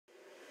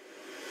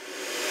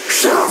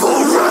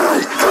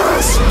Chivalry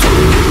is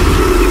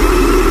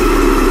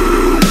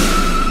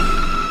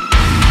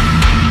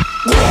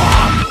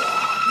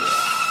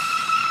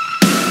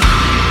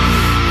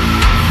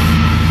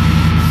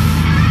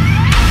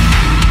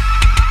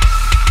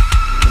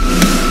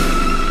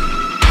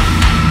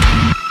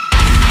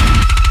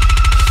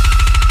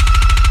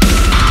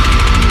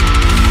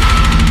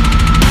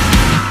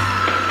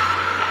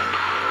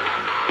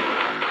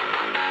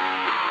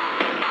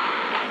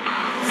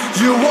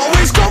you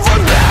always come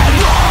from bad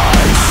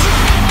lies.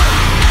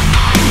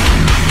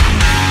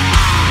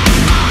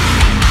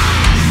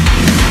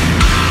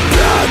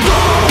 Bad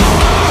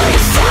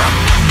lies.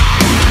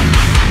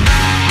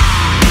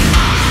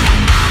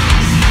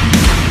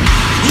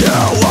 You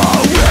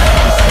owe me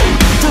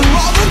for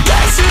all the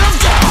days that I've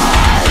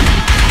died.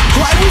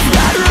 I was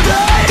better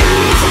than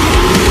you.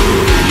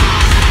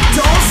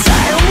 Don't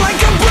say I'm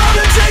like a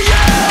brother to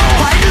you.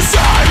 I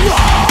decide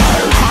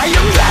why I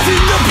am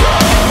having the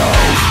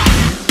proof.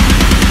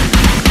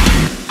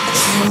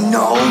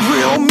 No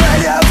real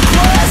made of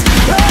glass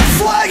and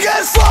flag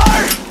and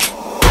fire.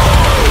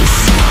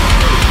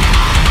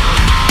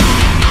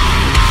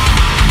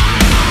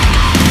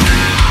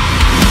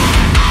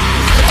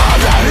 I'm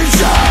not a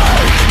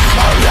jerk,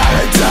 I'm not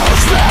a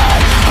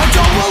douchebag. I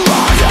don't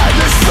belong in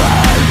this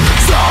friend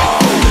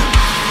zone.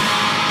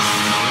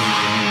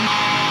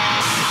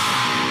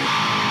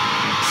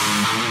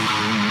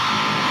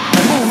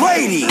 I'm a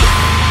lady, in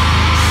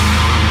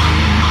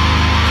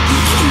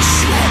case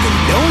you haven't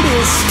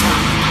noticed.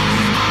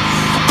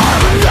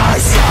 I'm a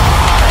nice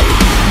guy.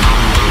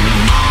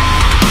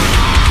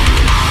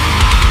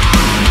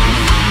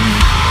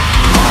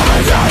 I'm a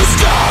nice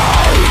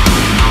guy,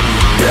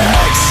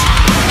 bitch.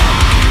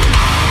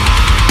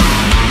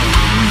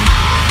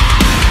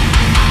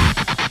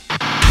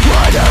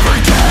 I never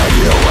gave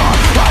you up,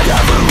 I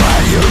never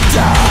let you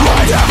down.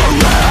 I never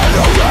ran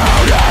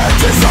around and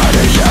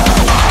decided you.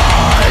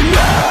 I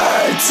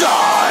meant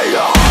I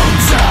own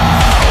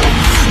down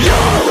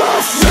your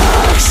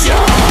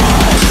affection.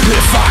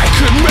 If I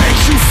could make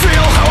you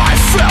feel how I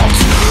felt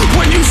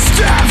when you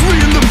stabbed me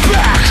in the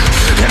back,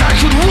 and I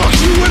could look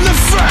you in the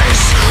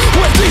face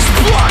with these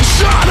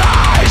bloodshot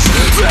eyes,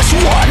 this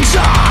one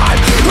time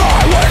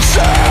I would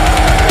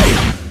say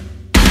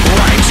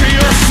right to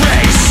your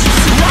face,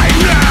 right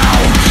now,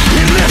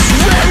 in this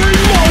very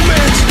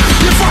moment.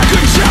 If I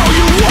could tell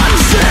you one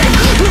thing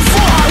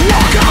before I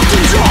walk out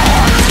the door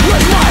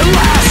with my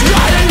last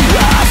dying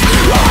breath,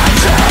 I'd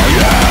tell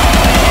you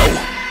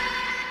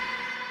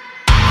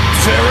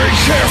very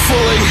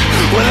carefully,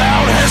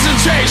 without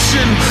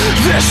hesitation,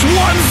 this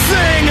one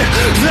thing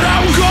that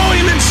I'm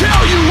going to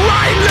tell you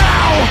right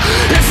now.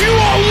 If you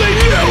only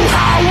knew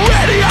how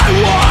ready I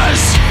was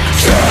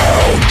to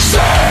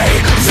say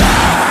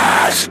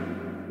that.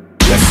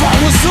 If I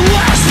was the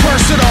last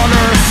person on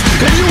earth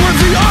and you were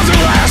the other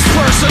last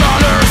person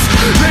on earth,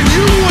 then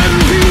you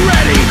wouldn't be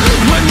ready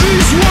when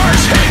these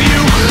words hit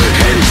you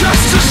in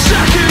just a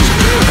second.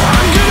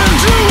 I'm gonna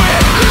do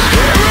it.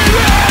 Here it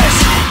is.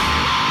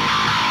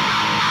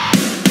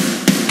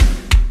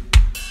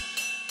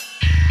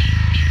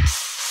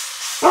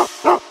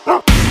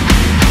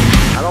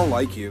 I don't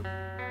like you.